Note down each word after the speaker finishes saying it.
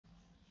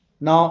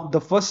Now the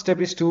first step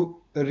is to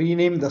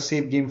rename the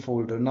save game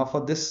folder. Now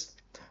for this,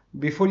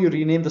 before you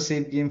rename the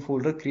save game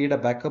folder, create a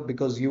backup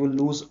because you will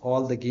lose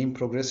all the game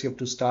progress. You have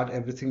to start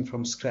everything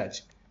from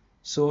scratch.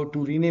 So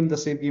to rename the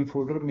save game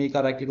folder, make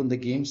a right click on the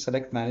game,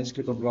 select manage,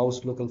 click on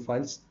browse local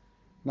files.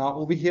 Now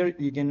over here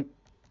you can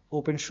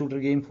open shooter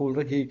game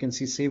folder. Here you can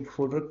see save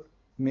folder,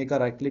 make a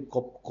right click,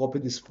 copy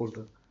this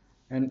folder,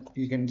 and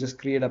you can just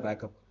create a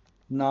backup.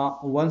 Now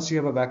once you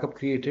have a backup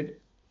created,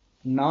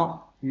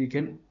 now you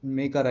can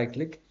make a right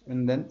click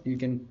and then you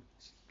can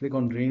click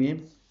on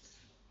rename.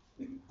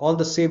 All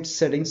the saved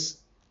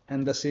settings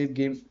and the save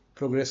game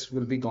progress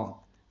will be gone.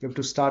 You have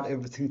to start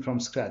everything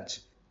from scratch.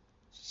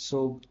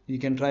 So you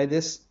can try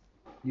this.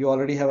 You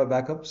already have a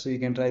backup, so you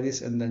can try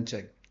this and then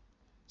check.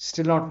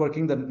 Still not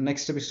working. The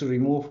next step is to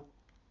remove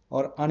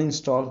or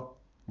uninstall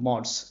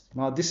mods.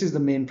 Now this is the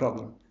main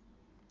problem.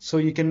 So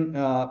you can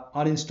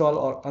uninstall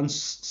or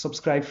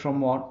unsubscribe from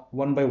mod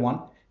one by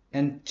one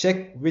and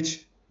check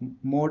which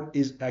mode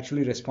is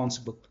actually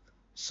responsible.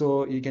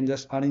 So you can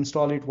just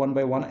uninstall it one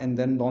by one and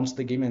then launch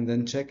the game and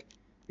then check.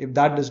 If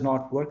that does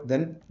not work,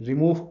 then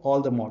remove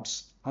all the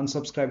mods,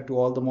 unsubscribe to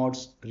all the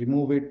mods,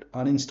 remove it,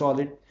 uninstall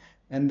it,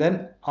 and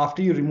then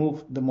after you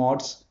remove the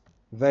mods,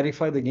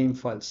 verify the game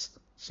files.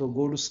 So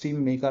go to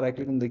Steam, make a right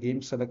click on the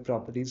game, select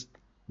properties,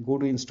 go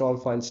to install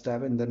files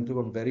tab and then click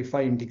on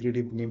verify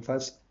integrity game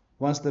files.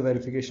 Once the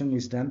verification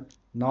is done,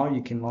 now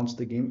you can launch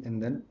the game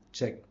and then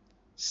check.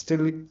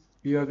 Still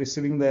you are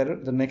receiving the error.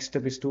 The next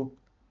step is to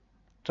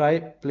try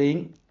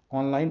playing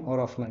online or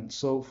offline.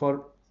 So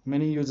for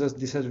many users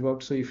this has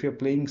worked. So if you're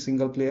playing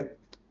single player,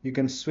 you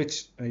can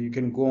switch, you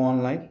can go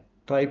online,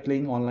 try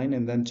playing online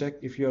and then check.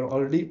 If you're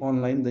already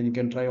online, then you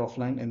can try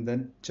offline and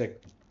then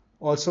check.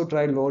 Also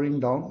try lowering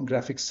down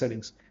graphics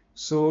settings.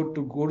 So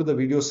to go to the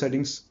video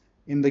settings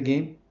in the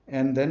game,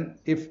 and then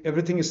if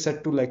everything is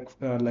set to like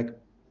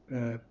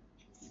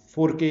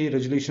 4K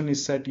resolution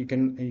is set, you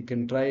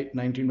can try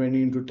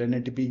 1920 into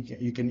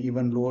 1080p. You can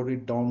even lower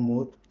it down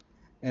more,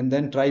 and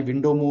then try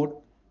window mode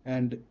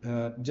and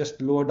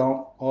just lower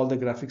down all the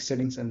graphics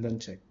settings and then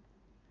check.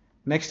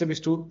 Next step is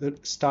to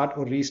start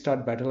or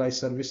restart BattlEye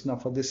service. Now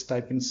for this,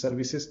 type in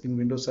services in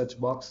Windows search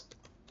box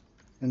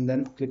and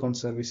then click on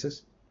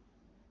services.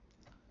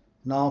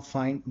 Now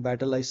find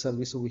BattlEye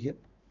service over here.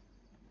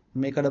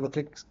 Make a double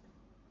click,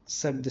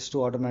 set this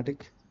to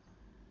automatic,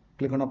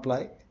 click on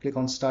apply, click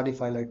on start if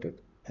highlighted,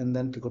 and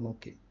then click on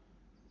OK.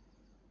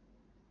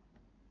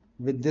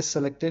 With this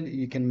selected,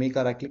 you can make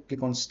a right click,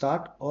 click on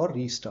start or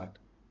restart,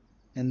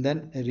 and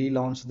then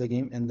relaunch the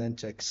game and then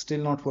check.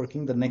 Still not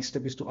working. The next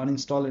step is to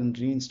uninstall and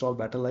reinstall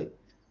BattlEye.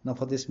 Now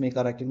for this, make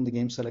a right click in the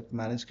game, select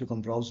manage, click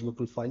on browse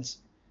local files,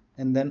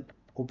 and then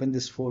open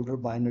this folder,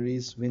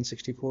 binaries,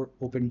 Win64,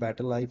 open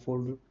BattlEye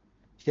folder.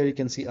 Here you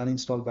can see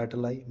uninstall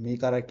BattlEye,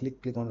 make a right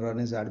click, click on run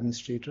as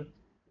administrator,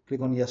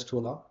 click on yes to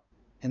allow,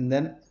 and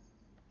then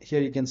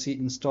here you can see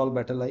install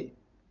BattlEye,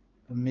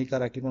 make a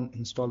right click on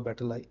install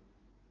BattlEye,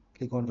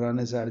 click on run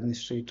as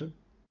administrator,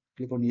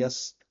 click on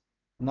yes.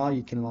 Now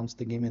you can launch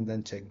the game and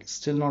then check.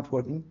 Still not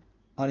working.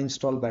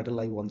 Uninstall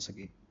BattlEye once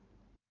again.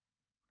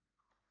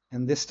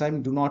 And this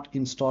time do not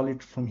install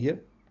it from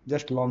here.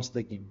 Just launch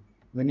the game.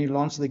 When you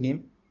launch the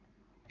game,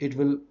 it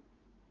will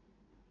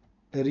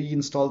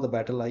reinstall the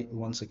BattlEye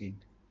once again.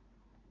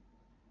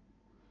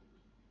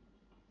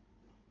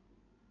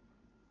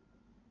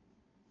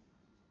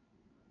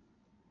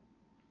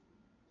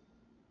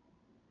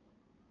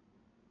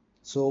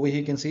 So over here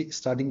you can see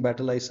starting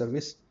BattlEye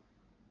service.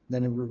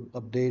 Then it will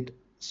update.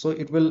 So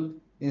it will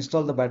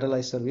install the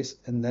BattlEye service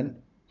and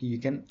then you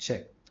can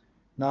check.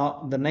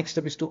 Now the next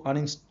step is to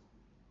uninstall.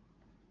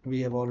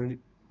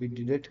 We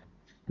did it.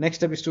 Next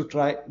step is to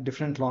try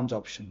different launch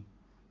option.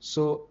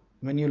 So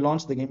when you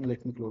launch the game,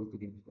 let me close the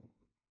game.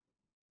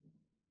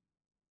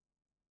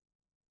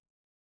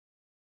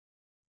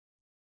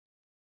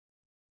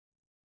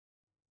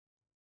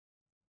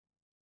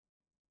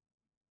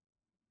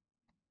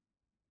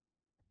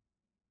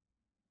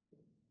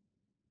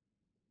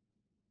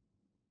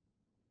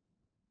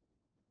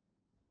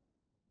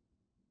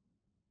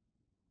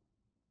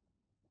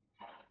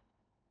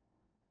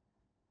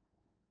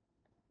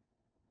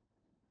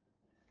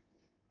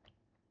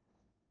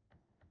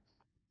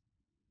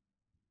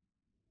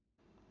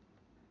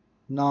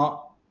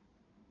 Now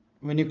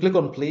when you click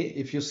on play,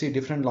 if you see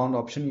different launch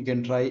option, you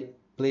can try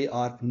play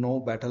ARK, No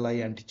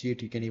BattlEye,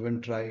 anti-cheat. You can even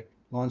try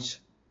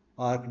launch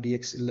ARK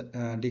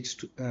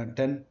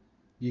DX10.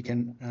 You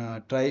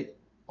can try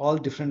all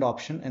different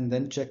option and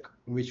then check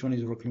which one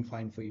is working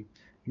fine for you.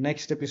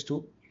 Next step is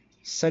to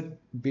set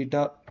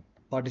beta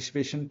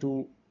participation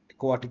to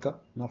Aquatica.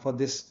 Now for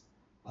this,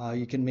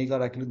 you can make a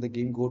right click in the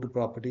game, go to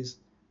properties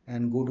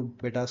and go to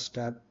betas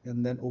tab,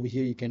 and then over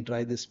here you can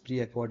try this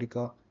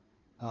Pre-Aquatica,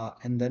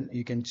 and then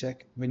you can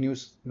check. When you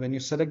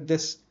select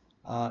this,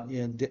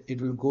 yeah,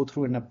 it will go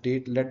through an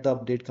update. Let the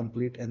update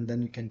complete and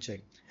then you can check.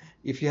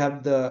 If you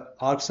have the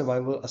ARK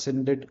Survival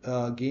Ascended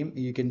game,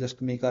 you can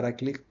just make a right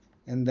click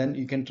and then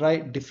you can try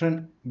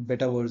different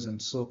beta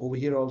versions. So over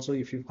here also,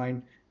 if you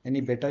find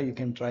any beta, you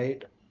can try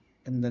it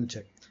and then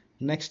check.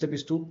 Next step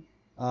is to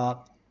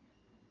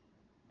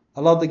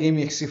Allow the game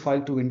exe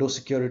file to Windows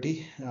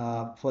security.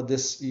 For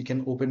this, you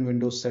can open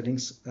Windows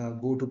settings,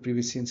 go to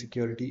privacy and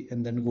security,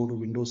 and then go to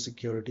Windows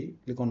security.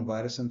 Click on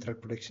virus and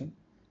threat protection.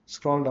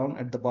 Scroll down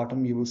at the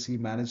bottom, you will see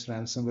manage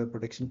ransomware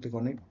protection. Click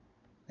on it,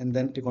 and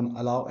then click on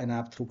allow an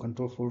app through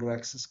control folder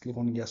access. Click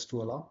on yes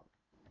to allow,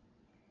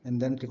 and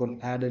then click on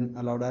add an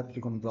allowed app.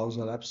 Click on browse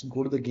all apps.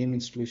 Go to the game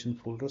installation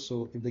folder.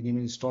 So if the game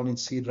is installed in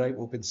C drive,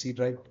 open C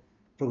drive.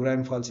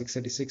 Program file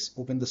 686.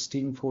 Open the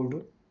Steam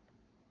folder,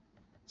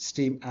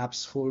 Steam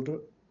apps folder.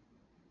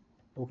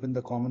 Open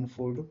the common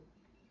folder,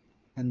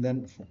 and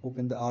then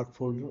open the ARK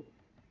folder,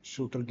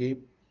 shooter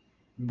game,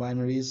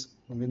 binaries,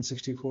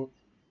 Win64.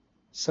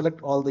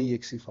 Select all the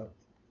exe file.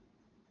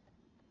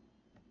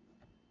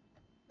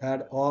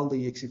 Add all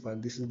the exe file.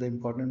 This is the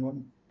important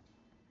one.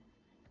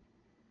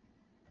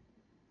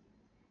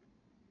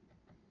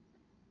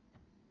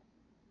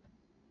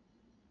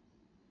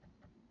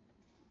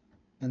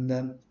 And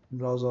then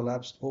browse all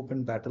apps,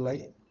 open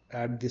BattlEye,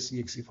 add this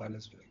exe file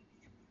as well.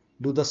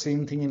 Do the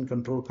same thing in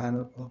control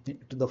panel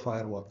to the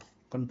firewall.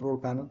 Control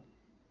panel,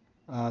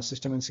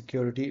 system and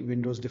security,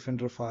 Windows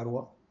Defender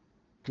firewall.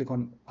 Click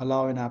on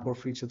allow an app or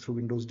feature through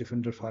Windows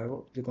Defender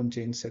firewall. Click on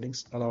change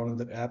settings, allow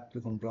another app,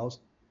 click on browse.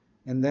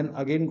 And then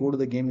again go to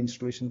the game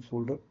installation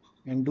folder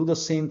and do the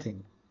same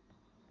thing.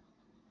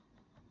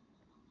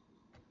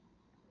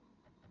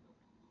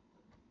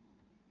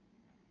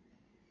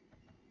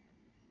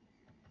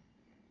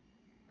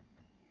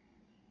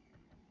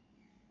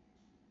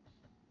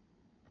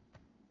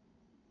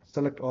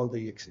 Select all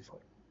the exe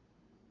file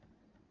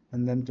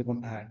and then click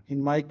on add.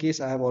 In my case,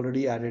 I have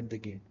already added the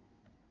game.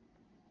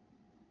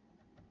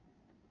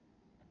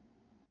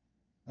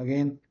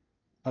 Again,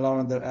 allow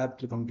another app,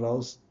 click on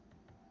browse,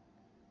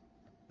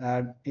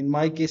 add. In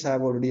my case, I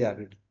have already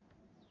added.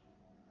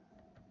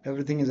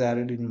 Everything is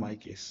added in my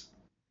case.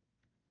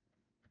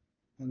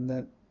 And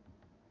then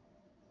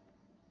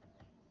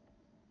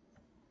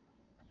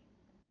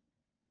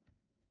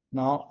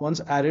now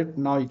once added,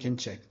 now you can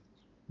check.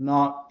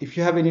 Now, if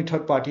you have any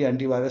third-party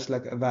antivirus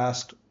like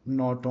Avast,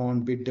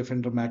 Norton,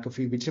 Bitdefender,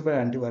 McAfee, whichever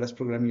antivirus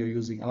program you're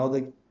using,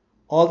 allow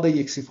all the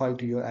exe file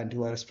to your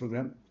antivirus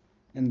program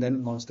and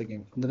then launch the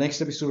game. The next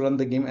step is to run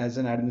the game as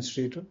an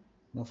administrator.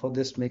 Now for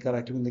this, make a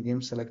right click in the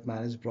game, select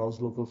manage, browse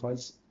local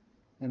files,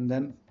 and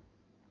then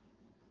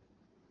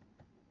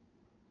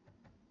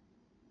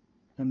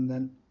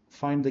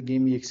find the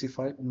game exe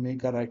file,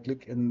 make a right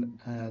click, and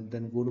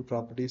then go to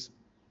properties,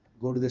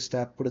 go to this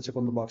tab, put a check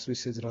on the box which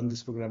says run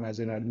this program as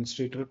an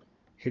administrator,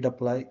 hit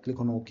apply, click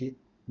on OK,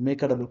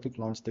 make a double click,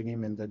 launch the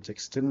game, and then check.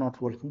 Still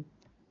not working.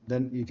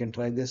 Then you can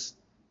try this,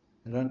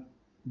 run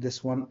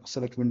this one,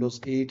 select Windows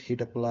 8, hit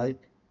apply,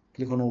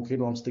 click on OK,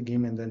 launch the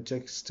game, and then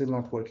check. Still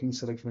not working.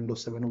 Select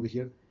Windows 7 over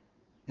here,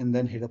 and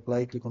then hit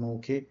apply, click on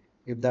OK.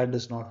 If that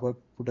does not work,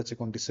 put a check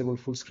on disable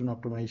full screen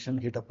optimization,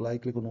 hit apply,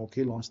 click on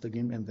OK, launch the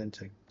game, and then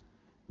check.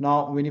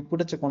 Now, when you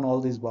put a check on all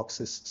these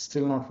boxes,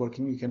 still not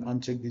working, you can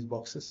uncheck these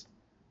boxes,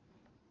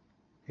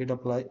 hit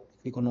apply,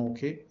 click on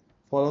OK,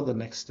 follow the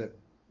next step.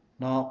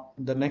 Now,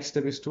 the next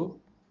step is to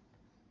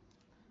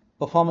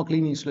perform a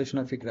clean installation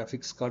of your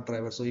graphics card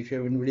driver. So if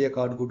you have NVIDIA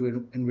card, go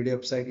to NVIDIA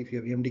website. If you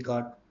have AMD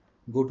card,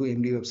 go to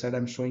AMD website.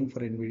 I'm showing for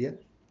NVIDIA.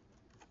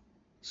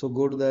 So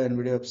go to the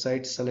NVIDIA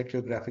website, select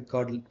your graphic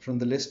card from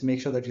the list.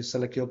 Make sure that you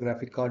select your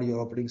graphic card, your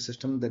operating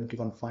system, then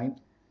click on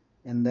find.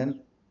 And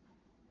then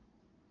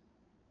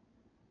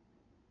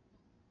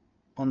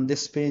on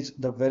this page,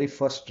 the very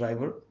first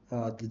driver,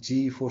 the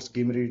GeForce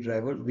Game Ready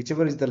driver,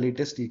 whichever is the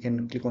latest, you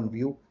can click on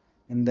view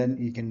and then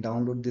you can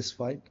download this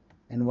file.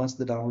 And once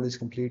the download is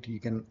complete, you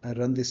can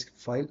run this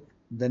file.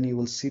 Then you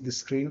will see the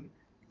screen.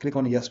 Click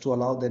on yes to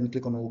allow, then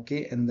click on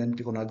OK, and then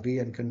click on agree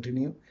and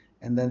continue.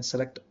 And then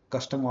select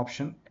custom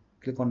option,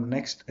 click on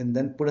next, and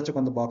then put a check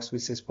on the box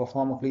which says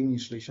perform a clean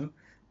installation.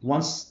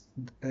 Once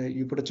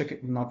you put a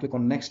check, now click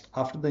on next.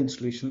 After the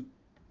installation,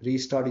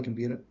 restart your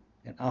computer,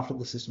 and after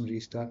the system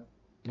restart,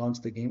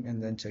 launch the game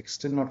and then check.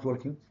 Still not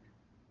working.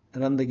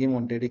 Run the game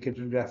on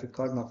dedicated graphic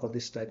card. Now for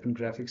this, type in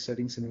graphics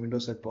settings in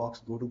Windows at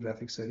box, go to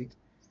graphics settings,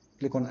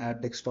 click on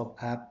add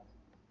desktop app,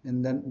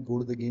 and then go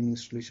to the game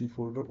installation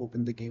folder,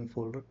 open the game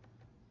folder,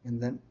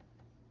 and then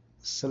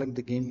select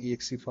the game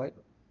exe file,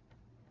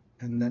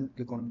 and then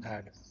click on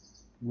add.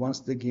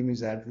 Once the game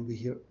is added over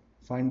here,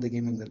 find the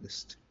game in the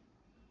list.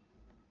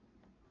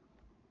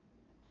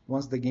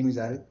 Once the game is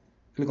added,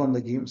 click on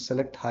the game,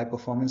 select high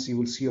performance, you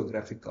will see your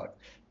graphic card,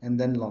 and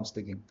then launch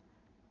the game.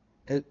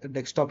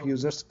 Desktop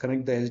users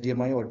connect the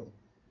HDMI or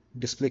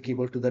display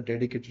cable to the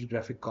dedicated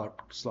graphic card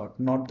slot,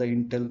 not the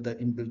Intel, the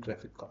inbuilt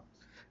graphic card.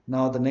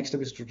 Now the next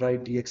step is to try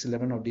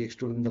DX11 or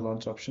DX12 in the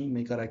launch option.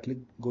 Make a right click,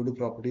 go to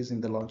properties,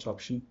 in the launch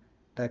option,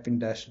 type in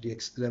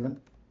 -DX11.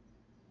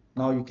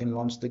 Now you can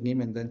launch the game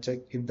and then check.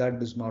 If that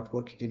does not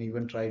work, you can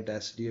even try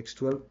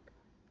 -DX12,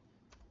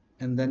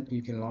 and then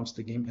you can launch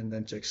the game and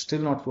then check.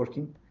 Still not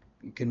working,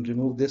 you can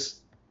remove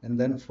this and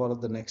then follow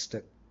the next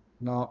step.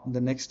 Now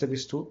the next step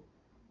is to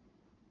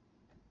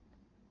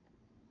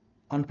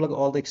Unplug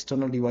all the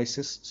external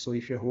devices. So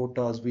if your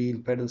HOTAS, wheel,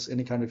 pedals,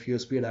 any kind of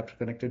USB adapter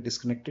connected,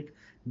 disconnected.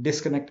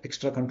 Disconnect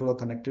extra controller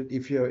connected.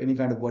 If you have any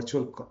kind of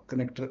virtual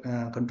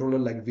connector controller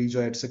like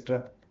VJoy,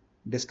 etc.,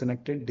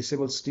 disconnected.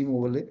 Disable Steam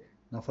overlay.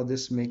 Now for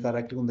this, make ARK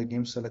active on the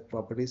game, select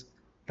properties.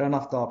 Turn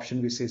off the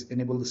option which says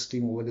enable the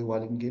Steam overlay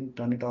while in game.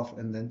 Turn it off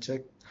and then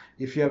check.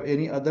 If you have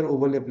any other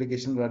overlay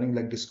application running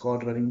like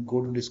Discord running,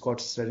 go to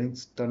Discord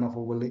settings, turn off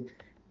overlay.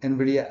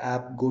 NVIDIA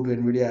app, go to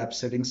NVIDIA app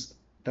settings,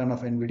 turn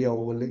off NVIDIA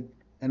overlay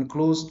and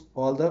close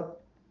all the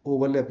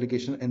overlay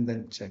application and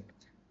then check.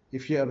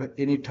 If you have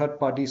any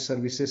third-party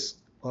services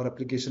or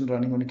application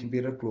running on a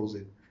computer, close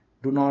it.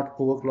 Do not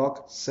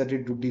overclock, set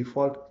it to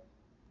default.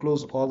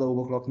 Close all the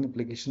overclocking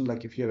application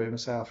like if you have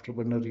MSI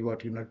Afterburner,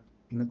 Reward Unit,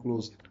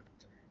 close it.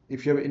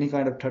 If you have any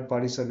kind of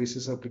third-party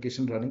services or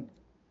application running,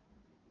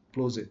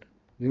 close it.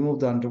 Remove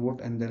the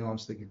undervolt and then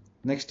launch the game.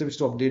 Next step is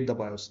to update the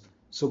BIOS.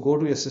 So go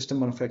to your system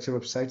manufacturer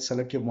website,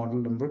 select your model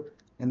number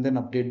and then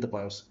update the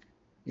BIOS.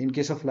 In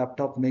case of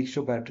laptop, make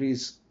sure battery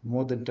is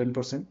more than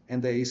 10%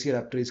 and the AC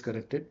adapter is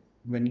connected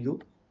when you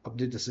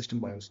update the system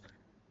BIOS.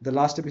 The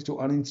last step is to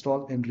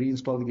uninstall and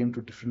reinstall the game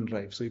to different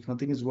drive. So if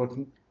nothing is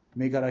working,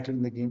 make a right click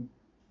in the game,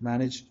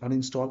 manage,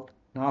 uninstall.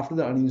 Now after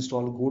the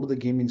uninstall, go to the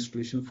game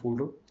installation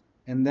folder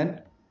and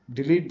then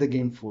delete the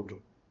game folder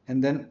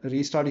and then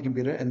restart your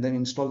computer and then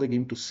install the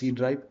game to C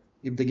drive.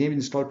 If the game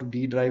is installed to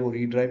D drive or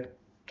E drive,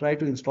 try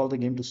to install the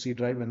game to C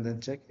drive and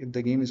then check. If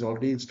the game is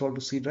already installed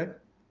to C drive,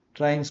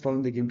 try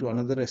installing the game to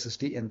another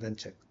SSD and then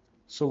check.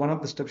 So one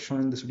of the steps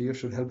shown in this video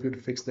should help you to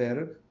fix the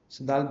error.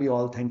 So that'll be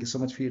all. Thank you so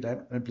much for your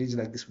time and please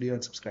like this video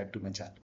and subscribe to my channel.